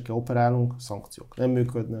jellemzésekkel operálunk, szankciók nem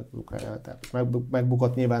működnek, Ukrajnát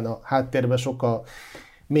megbukott, nyilván a háttérben sokkal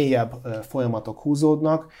mélyebb folyamatok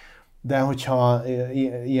húzódnak, de hogyha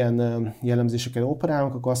ilyen jellemzésekkel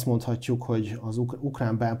operálunk, akkor azt mondhatjuk, hogy az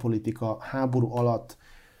ukrán belpolitika háború alatt,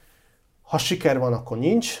 ha siker van, akkor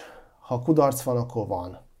nincs, ha kudarc van, akkor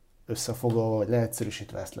van. Összefoglalva, vagy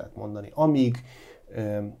leegyszerűsítve ezt lehet mondani.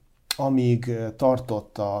 Amíg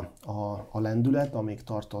tartott a lendület, amíg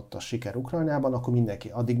tartott a siker Ukrajnában, akkor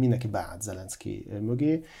addig mindenki beállt Zelenszkij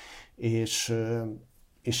mögé, és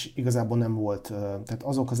és igazából nem volt, tehát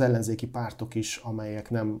azok az ellenzéki pártok is, amelyek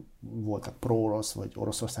nem voltak pro-orosz vagy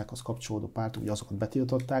Oroszországhoz kapcsolódó pártok, ugye azokat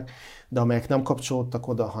betiltották, de amelyek nem kapcsolódtak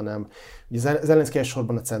oda, hanem ugye Zelenszkij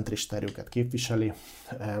elsősorban a centrista erőket képviseli,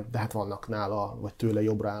 de hát vannak nála vagy tőle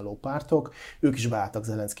jobbra álló pártok, ők is beálltak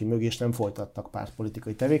Zelenszkij mögé, és nem folytattak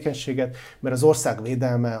pártpolitikai tevékenységet, mert az ország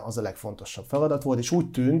védelme az a legfontosabb feladat volt, és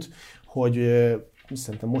úgy tűnt, hogy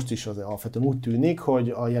szerintem most is az alapvetően úgy tűnik, hogy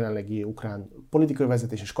a jelenlegi ukrán politikai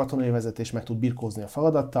vezetés és katonai vezetés meg tud birkózni a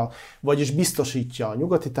feladattal, vagyis biztosítja a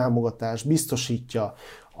nyugati támogatást, biztosítja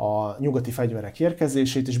a nyugati fegyverek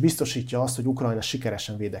érkezését, és biztosítja azt, hogy Ukrajna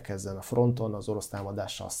sikeresen védekezzen a fronton az orosz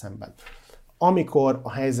támadással szemben. Amikor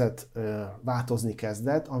a helyzet változni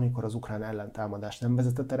kezdett, amikor az ukrán ellentámadás nem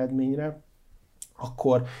vezetett eredményre,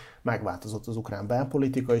 akkor megváltozott az ukrán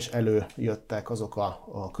belpolitika, és előjöttek azok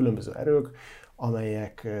a különböző erők,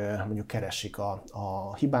 amelyek mondjuk keresik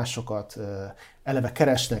a hibásokat, eleve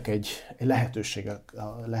keresnek egy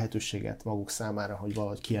lehetőséget maguk számára, hogy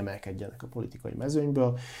valahogy kiemelkedjenek a politikai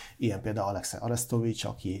mezőnyből. Ilyen például Alexej Arestovics,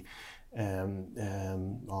 aki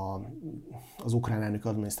az ukrán elnök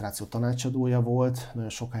adminisztráció tanácsadója volt, nagyon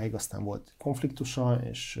sokáig, aztán volt konfliktusa,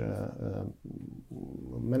 és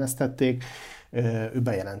menesztették. Ő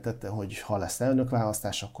bejelentette, hogy ha lesz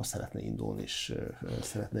elnökválasztás, akkor szeretne indulni, és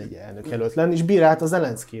szeretne egy elnökjelölt lenni, és bírálta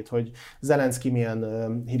Zelenszkijt, hogy Zelenszkij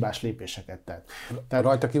milyen hibás lépéseket tett. Tehát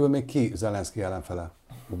rajta kívül még ki Zelenszkij ellenfele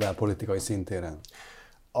a belpolitikai szintéren?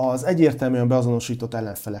 Az egyértelműen beazonosított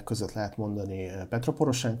ellenfelek között lehet mondani Petro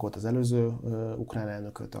Poroshenkót, az előző ukrán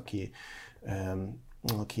elnököt,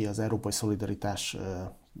 aki az Európai Szolidaritás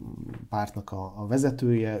pártnak a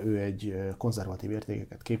vezetője, ő egy konzervatív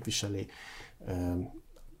értékeket képviseli,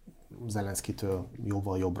 Zelenszkijtől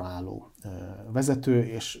jóval jobbra álló vezető,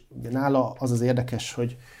 és nála az az érdekes,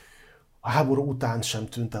 hogy a háború után sem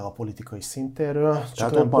tűnt el a politikai szintéről.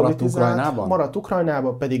 Tehát nem maradt Ukrajnában? Maradt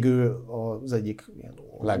Ukrajnában, pedig ő az egyik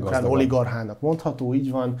ukrán oligarchának mondható,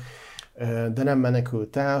 így van, de nem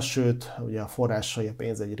menekült el, sőt, ugye a forrásai, a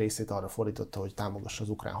pénz egy részét arra fordította, hogy támogassa az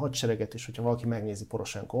ukrán hadsereget, és hogyha valaki megnézi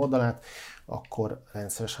Poroshenko oldalát, akkor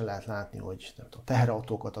rendszeresen lehet látni, hogy nem tudom,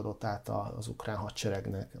 teherautókat adott át az ukrán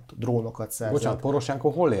hadseregnek, nem tudom, drónokat szerzett. Bocsánat, Poroshenko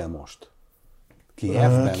hol él most?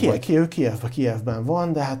 Kijevben? Kijevben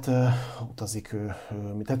van, de hát utazik ő,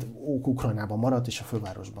 tehát Ukrajnában maradt, és a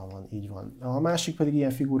fővárosban van, így van. A másik pedig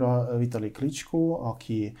ilyen figura Vitali Klitschko,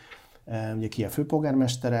 aki ugye Kijev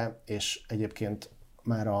főpolgármestere, és egyébként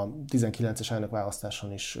már a 19-es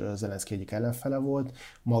elnökválasztáson is Zelenszkij egyik ellenfele volt,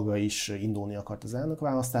 maga is indulni akart az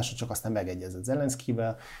elnökválasztáson, csak aztán megegyezett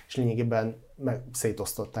Zelenszkijvel, és lényegében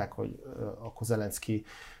szétosztották, hogy akkor Zelenszkij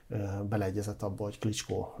beleegyezett abba, hogy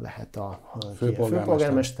Klitschko lehet a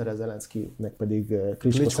főpolgármestere, Zelenszkijnek pedig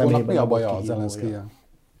Klitschko személyében. Mi a baja a Zelenszkijjel?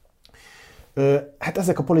 Hát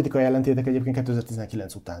ezek a politikai ellentétek egyébként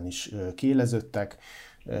 2019 után is kiéleződtek.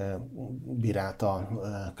 Bírálta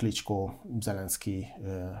Klitschko Zelenszkij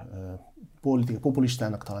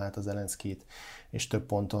populistának találta Zelenszkijt, és több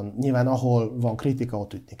ponton. Nyilván ahol van kritika,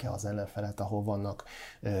 ott ütni kell az ellenfelet, ahol vannak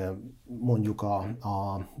mondjuk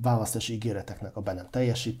a választási ígéreteknek a be nem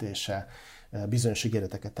teljesítése, bizonyos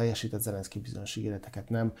ígéreteket teljesített Zelenszkij, bizonyos ígéreteket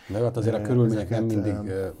nem. De hát azért a körülmények nem mindig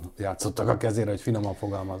játszottak a kezére, hogy finoman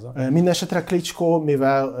fogalmazza. Mindenesetre Klitschko,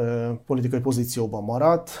 mivel politikai pozícióban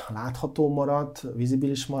maradt, látható maradt,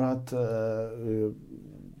 vizibilis maradt,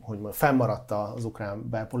 fennmaradt az ukrán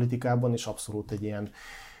belpolitikában, és abszolút egy ilyen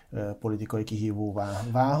politikai kihívóvá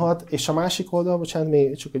válhat. És a másik oldal, bocsánat,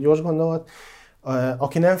 még csak egy gyors gondolat,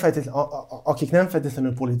 akik nem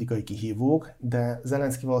feltétlenül politikai kihívók, de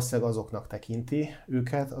Zelenszkij valószínűleg azoknak tekinti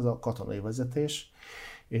őket, az a katonai vezetés.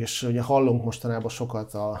 És ugye hallunk mostanában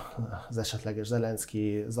sokat az esetleges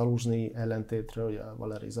Zelenszkij-Zaluzsnyi ellentétről, ugye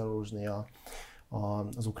Valerij Zaluzsnyi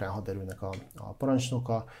az ukrán haderőnek a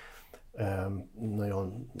parancsnoka,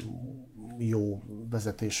 nagyon jó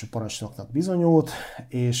vezetésű parancsnoknak bizonyult,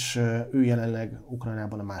 és ő jelenleg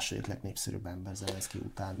Ukrajnában a második legnépszerűbb ember Zelenszkij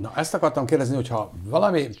után. Na, ezt akartam kérdezni, hogyha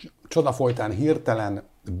valami csoda folytán hirtelen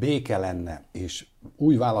béke lenne, és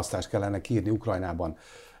új választást kellene kiírni Ukrajnában,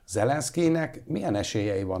 Zelenszkijnek milyen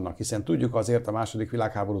esélyei vannak? Hiszen tudjuk azért a második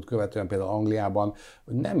világháborút követően például Angliában,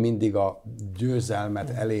 hogy nem mindig a győzelmet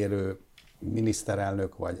elérő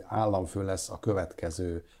miniszterelnök vagy államfő lesz a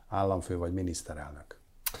következő államfő vagy miniszterelnök.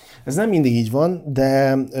 Ez nem mindig így van,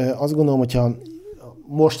 de azt gondolom, hogyha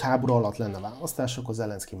most háború alatt lenne választások, akkor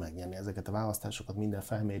Zelenszkij megnyerni ezeket a választásokat, minden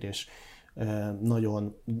felmérés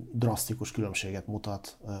nagyon drasztikus különbséget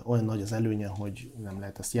mutat, olyan nagy az előnye, hogy nem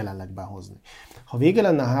lehet ezt jelenleg behozni. Ha vége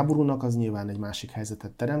lenne a háborúnak, az nyilván egy másik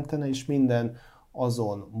helyzetet teremtene, és minden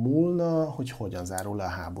azon múlna, hogy hogyan zárul le a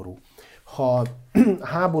háború. ha a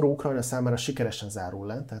háború Ukrajna számára sikeresen zárul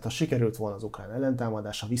le, tehát ha sikerült volna az ukrán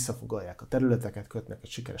ellentámadás, ha visszafoglalják a területeket, kötnek egy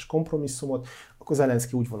sikeres kompromisszumot, akkor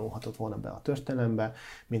Zelenszkij úgy vonulhatott volna be a történelembe,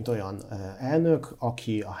 mint olyan elnök,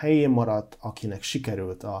 aki a helyén maradt, akinek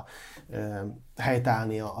sikerült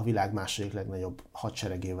helytállnia a világ második legnagyobb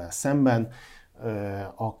hadseregével szemben,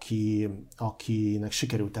 akinek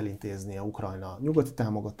sikerült elintézni a Ukrajna nyugati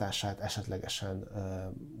támogatását, esetlegesen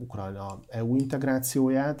Ukrajna EU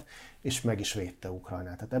integrációját, és meg is védte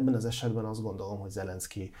Ukrajnát. Tehát ebben az esetben azt gondolom, hogy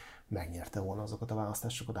Zelenszkij megnyerte volna azokat a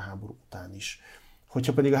választásokat a háború után is.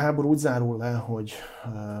 Hogyha pedig a háború úgy zárul le, hogy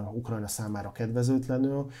Ukrajna számára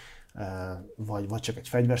kedvezőtlenül, vagy csak egy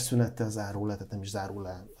fegyverszünettel zárul le, tehát nem is zárul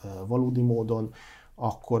le valódi módon,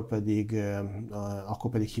 akkor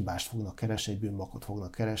pedig hibást fognak keresni, egy bűnbakot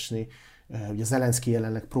fognak keresni. Ugye Zelenszkij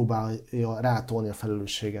jelenleg próbálja rátolni a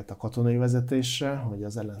felelősséget a katonai vezetésre, hogy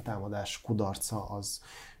az ellentámadás kudarca az,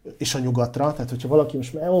 és a nyugatra. Tehát, hogyha valaki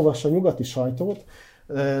most elolvassa a nyugati sajtót,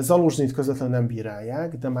 Zaluzsnyit közvetlenül nem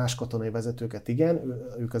bírálják, de más katonai vezetőket igen,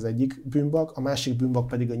 ők az egyik bűnbak, a másik bűnbak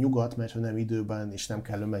pedig a nyugat, mert ő nem időben és nem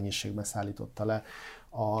kellő mennyiségben szállította le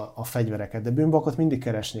a fegyvereket. De bűnbakot mindig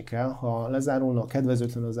keresni kell. Ha lezárulna,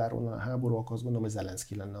 kedvezőtlenül zárulna a háború, akkor azt gondolom, hogy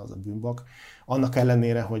Zelenszkij lenne az a bűnbak. Annak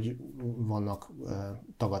ellenére, hogy vannak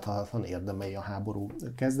tagadhatatlan érdemei a háború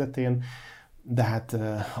kezdetén, de hát,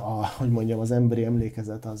 hogy mondjam, az emberi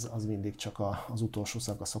emlékezet az mindig csak az utolsó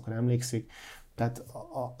szakaszokra emlékszik. Tehát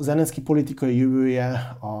a Zelenszkij politikai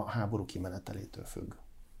jövője a háború kimenetelétől függ.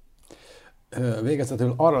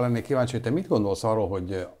 Végezetül arra lennék kíváncsi, hogy te mit gondolsz arról,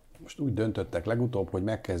 hogy most úgy döntöttek legutóbb, hogy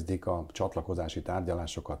megkezdik a csatlakozási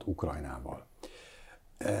tárgyalásokat Ukrajnával.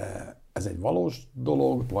 Ez egy valós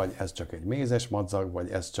dolog, vagy ez csak egy mézes madzag, vagy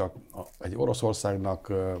ez csak egy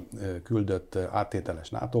Oroszországnak küldött áttételes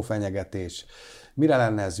NATO fenyegetés? Mire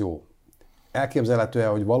lenne ez jó? Elképzelhető-e,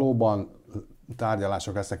 hogy valóban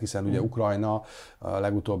tárgyalások lesznek, hiszen ugye Ukrajna a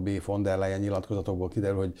legutóbbi von der Leyen nyilatkozatokból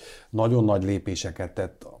kiderül, hogy nagyon nagy lépéseket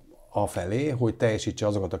tett afelé, hogy teljesítse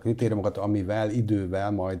azokat a kritériumokat, amivel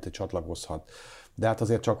idővel majd csatlakozhat. De hát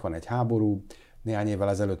azért csak van egy háború, néhány évvel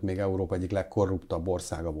ezelőtt még Európa egyik legkorruptabb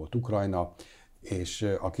országa volt Ukrajna, és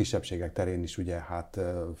a kisebbségek terén is ugye hát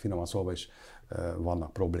finoman szólva is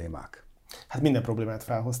vannak problémák. Hát minden problémát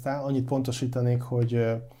felhoztál. Annyit pontosítanék,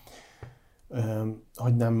 hogy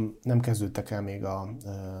nem kezdődtek el még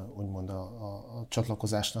úgymond a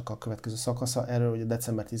csatlakozásnak a következő szakasza. Erről ugye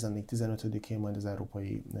december 14-15-én majd az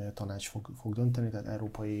Európai Tanács fog dönteni, tehát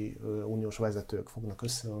Európai Uniós vezetők fognak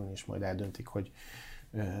összeülni, és majd eldöntik, hogy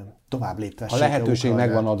tovább léptessék. A lehetőség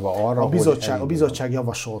megvan adva arra, a bizottság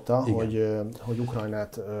javasolta, hogy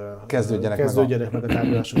Ukrajnát kezdődjenek meg a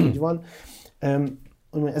tárgyalások, így van.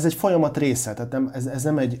 Ez egy folyamat része, tehát ez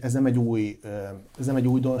nem egy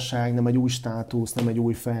újdonság, nem egy új státusz, nem egy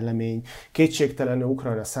új fejlemény. Kétségtelenül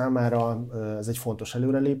Ukrajna számára ez egy fontos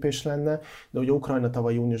előrelépés lenne, de ugye Ukrajna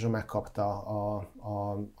tavaly júniusban megkapta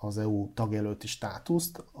az EU tagjelölti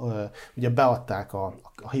státuszt. Ugye beadták a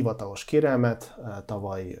hivatalos kérelmet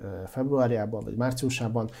tavaly februárjában vagy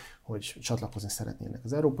márciusában, hogy csatlakozni szeretnének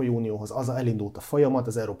az Európai Unióhoz. Az elindult a folyamat,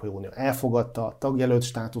 az Európai Unió elfogadta, tagjelölt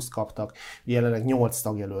státuszt kaptak. Jelenleg 8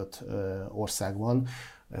 tagjelölt ország van,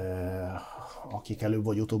 akik előbb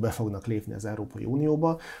vagy utóbb be fognak lépni az Európai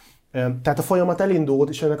Unióba. Tehát a folyamat elindult,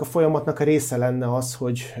 és ennek a folyamatnak a része lenne az,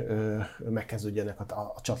 hogy megkezdődjenek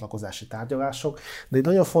a csatlakozási tárgyalások. De itt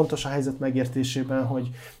nagyon fontos a helyzet megértésében,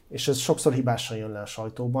 és ez sokszor hibásan jön le a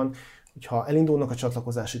sajtóban, hogyha elindulnak a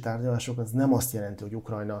csatlakozási tárgyalások, az nem azt jelenti, hogy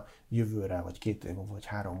Ukrajna jövőre, vagy 2 év múlva, vagy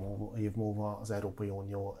 3 év múlva az Európai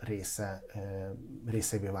Unió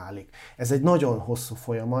részévé válik. Ez egy nagyon hosszú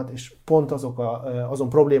folyamat, és pont azon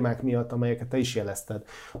problémák miatt, amelyeket te is jelezted,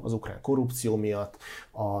 az ukrán korrupció miatt,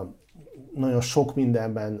 nagyon sok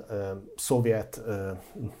mindenben szovjet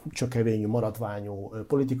csökevényű, maradványú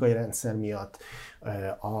politikai rendszer miatt,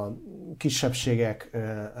 a kisebbségek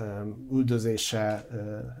üldözése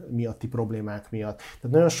miatti problémák miatt.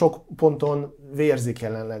 Tehát nagyon sok ponton vérzik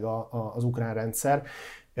jelenleg az ukrán rendszer,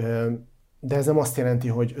 de ez nem azt jelenti,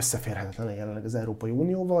 hogy összeférhetetlen jelenleg az Európai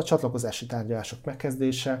Unióval. A csatlakozási tárgyalások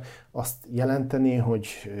megkezdése azt jelenteni, hogy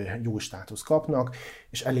új státuszt kapnak,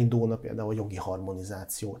 és elindulna például a jogi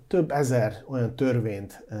harmonizáció. Több ezer olyan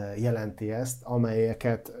törvényt jelenti ezt,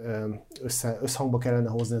 amelyeket összhangba kellene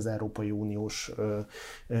hozni az Európai Uniós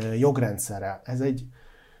jogrendszerrel. Ez egy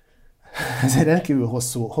rendkívül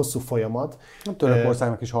hosszú folyamat.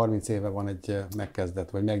 Törökországnak is 30 éve van egy megkezdett,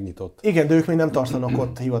 vagy megnyitott. Igen, de ők még nem tartanak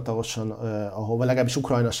ott hivatalosan, ahova legalábbis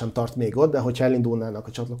Ukrajna sem tart még ott, de hogyha elindulnának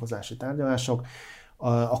a csatlakozási tárgyalások,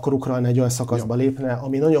 akkor Ukrajna egy olyan szakaszba lépne,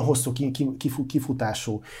 ami nagyon hosszú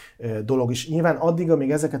kifutású dolog. És nyilván addig,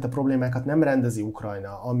 amíg ezeket a problémákat nem rendezi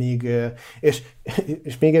Ukrajna,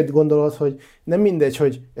 és még egy gondolat, hogy nem mindegy,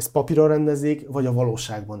 hogy ezt papíron rendezik, vagy a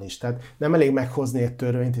valóságban is. Tehát nem elég meghozni egy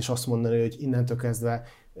törvényt, és azt mondani, hogy innentől kezdve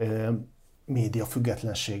média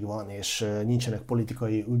függetlenség van, és nincsenek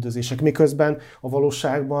politikai üldözések, miközben a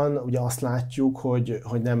valóságban ugye azt látjuk,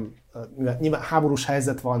 hogy nem, nyilván háborús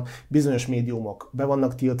helyzet van, bizonyos médiumok be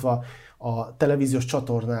vannak tiltva, a televíziós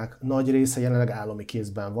csatornák nagy része jelenleg állami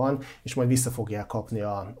kézben van, és majd vissza fogják kapni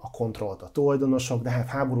a kontrollt a tulajdonosok, de hát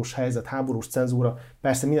háborús helyzet, háborús cenzúra,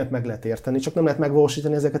 persze mindent meg lehet érteni, csak nem lehet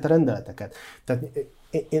megvalósítani ezeket a rendeleteket. Tehát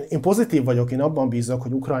én pozitív vagyok, én abban bízok,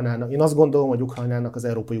 hogy én azt gondolom, hogy Ukrajnának az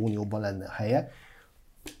Európai Unióban lenne a helye,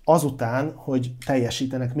 azután, hogy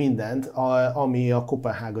teljesítenek mindent, ami a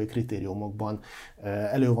koppenhágai kritériumokban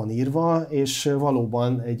elő van írva, és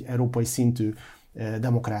valóban egy európai szintű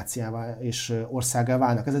demokráciává és országgá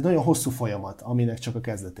válnak. Ez egy nagyon hosszú folyamat, aminek csak a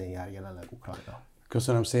kezdetén jár jelenleg Ukrajna.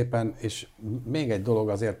 Köszönöm szépen, és még egy dolog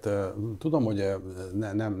azért, tudom, hogy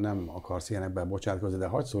nem akarsz ilyenekbe bocsátkozni, de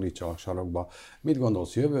hadd szorítsa a sarokba. Mit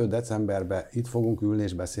gondolsz, jövő decemberben itt fogunk ülni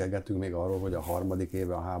és beszélgetünk még arról, hogy a harmadik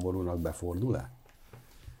éve a háborúnak befordul-e?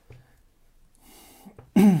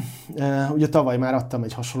 Ugye tavaly már adtam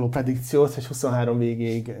egy hasonló predikciót, hogy 23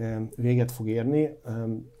 végéig véget fog érni.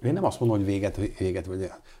 Én nem azt mondom, hogy véget,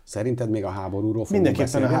 vagy szerinted még a háborúról fogunk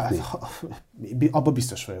beszélgetni? Abban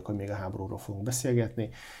biztos vagyok, hogy még a háborúról fogunk beszélgetni.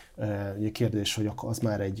 Ugye kérdés, hogy az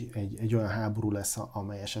már egy olyan háború lesz,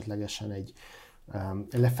 amely esetlegesen egy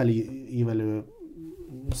lefelé ívelő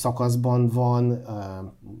szakaszban van,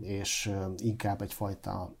 és inkább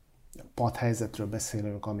egyfajta padhelyzetről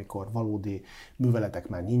beszélünk, amikor valódi műveletek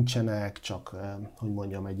már nincsenek, csak, hogy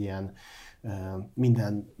mondjam, egy ilyen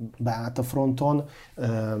minden beállt a fronton,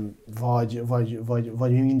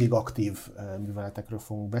 vagy mindig aktív műveletekről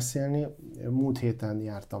fogunk beszélni. Múlt héten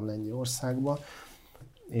jártam Lengyelországba,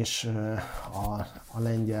 és a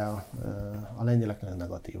lengyelek nagyon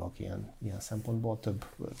negatívak ilyen szempontból, több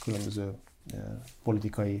különböző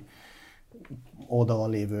politikai oldalon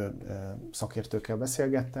lévő szakértőkkel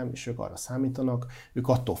beszélgettem, és ők arra számítanak, ők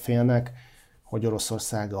attól félnek, hogy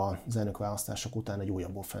Oroszország az elnökválasztások után egy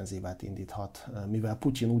újabb offenzívát indíthat, mivel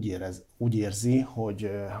Putyin úgy érzi,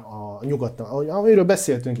 hogy a nyugatnak, amiről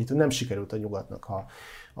beszéltünk itt, hogy nem sikerült a nyugatnak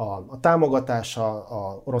a támogatása,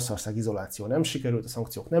 a Oroszország izoláció nem sikerült, a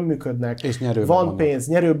szankciók nem működnek, és van pénz,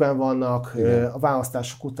 nyerőben vannak, a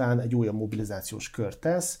választások után egy újabb mobilizációs kört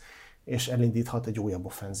tesz, és elindíthat egy újabb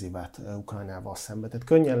offenzívát Ukrajnával szemben. Tehát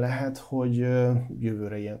könnyen lehet, hogy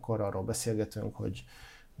jövőre ilyenkor arról beszélgetünk, hogy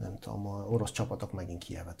nem tudom, a orosz csapatok megint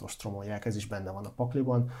Kijevet ostromolják, ez is benne van a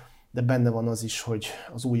pakliban, de benne van az is, hogy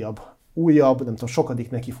az újabb, nem tudom,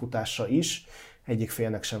 sokadik nekifutása is egyik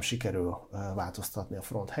félnek sem sikerül változtatni a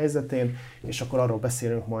front helyzetén, és akkor arról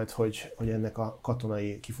beszélünk majd, hogy ennek a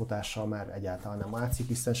katonai kifutása már egyáltalán nem látszik,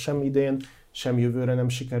 hiszen sem idén, sem jövőre nem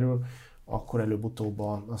sikerül, akkor előbb-utóbb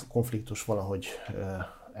a konfliktus valahogy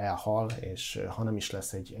elhal, és ha nem is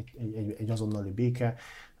lesz egy azonnali béke,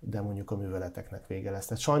 de mondjuk a műveleteknek vége lesz.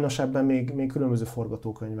 Tehát sajnos ebben még különböző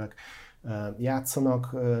forgatókönyvek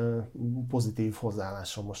játszanak, pozitív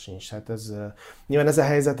hozzáállásom most sincs. Hát nyilván ez a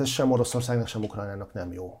helyzet ez sem Oroszországnak, sem Ukrajnának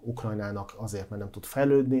nem jó. Ukrajnának azért, mert nem tud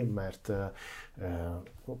fejlődni, mert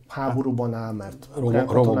háborúban áll, mert ukrán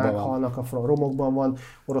katonák halnak, a romokban van,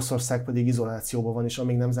 Oroszország pedig izolációban van, és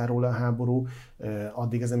amíg nem zárul le a háború,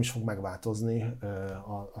 addig ez nem is fog megváltozni.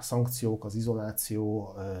 A szankciók, az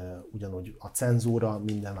izoláció, ugyanúgy a cenzúra,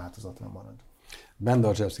 minden változatlan marad.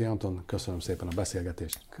 Bendarzsevszkij Anton, köszönöm szépen a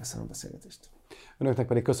beszélgetést. Köszönöm a beszélgetést. Önöknek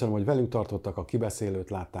pedig köszönöm, hogy velünk tartottak, a kibeszélőt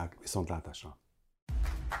látták, viszontlátásra.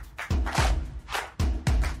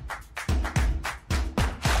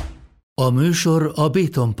 A műsor a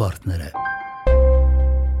Béton partnere.